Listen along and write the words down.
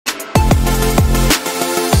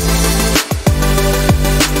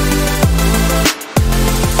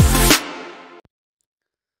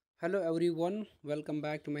Hello everyone, welcome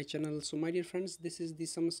back to my channel. So my dear friends, this is the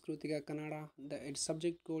Samskrutika Kannada. Its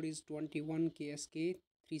subject code is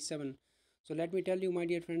 21KSK37. So let me tell you my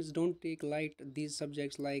dear friends, don't take light these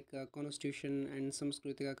subjects like Constitution and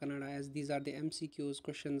Samskrutika Kannada, as these are the MCQs.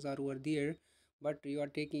 Questions are over there, but you are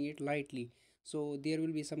taking it lightly. So there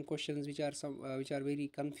will be some questions which are very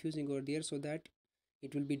confusing over there, so that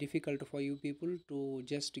it will be difficult for you people to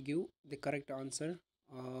just give the correct answer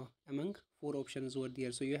among four options over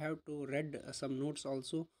there. So you have to read some notes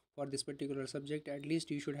also for this particular subject. At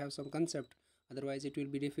least you should have some concept, otherwise it will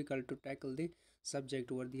be difficult to tackle the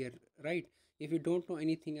subject over there, right? If you don't know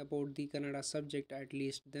anything about the Kannada subject, at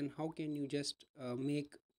least, then how can you just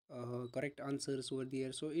make correct answers over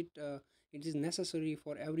there? So it is necessary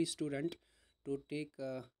for every student to take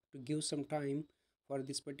to give some time for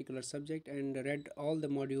this particular subject and read all the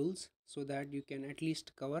modules, so that you can at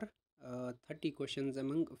least cover 30 questions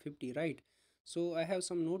among 50, right? So I have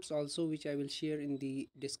some notes also which I will share in the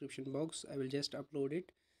description box. I will just upload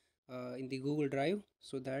it in the Google Drive,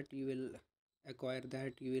 so that you will acquire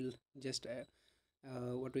that. You will just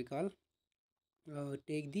what we call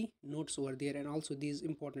take the notes over there, and also these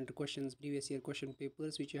important questions, previous year question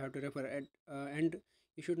papers, which you have to refer at, and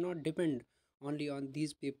you should not depend only on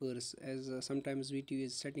these papers, as sometimes VTU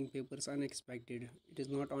is setting papers unexpected. It is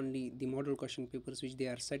not only the model question papers which they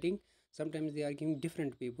are setting, sometimes they are giving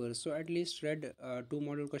different papers. So at least read two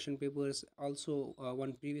model question papers, also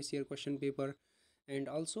one previous year question paper, and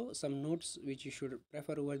also some notes which you should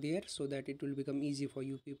prefer over there, so that it will become easy for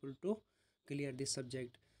you people to clear this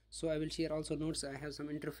subject. So I will share also notes. I have some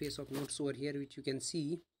interface of notes over here which you can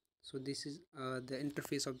see. So this is the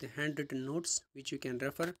interface of the handwritten notes which you can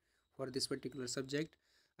refer for this particular subject.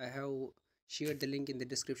 I have shared the link in the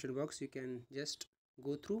description box. You can just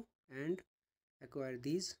go through and acquire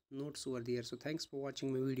these notes over there. So thanks for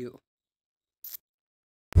watching my video.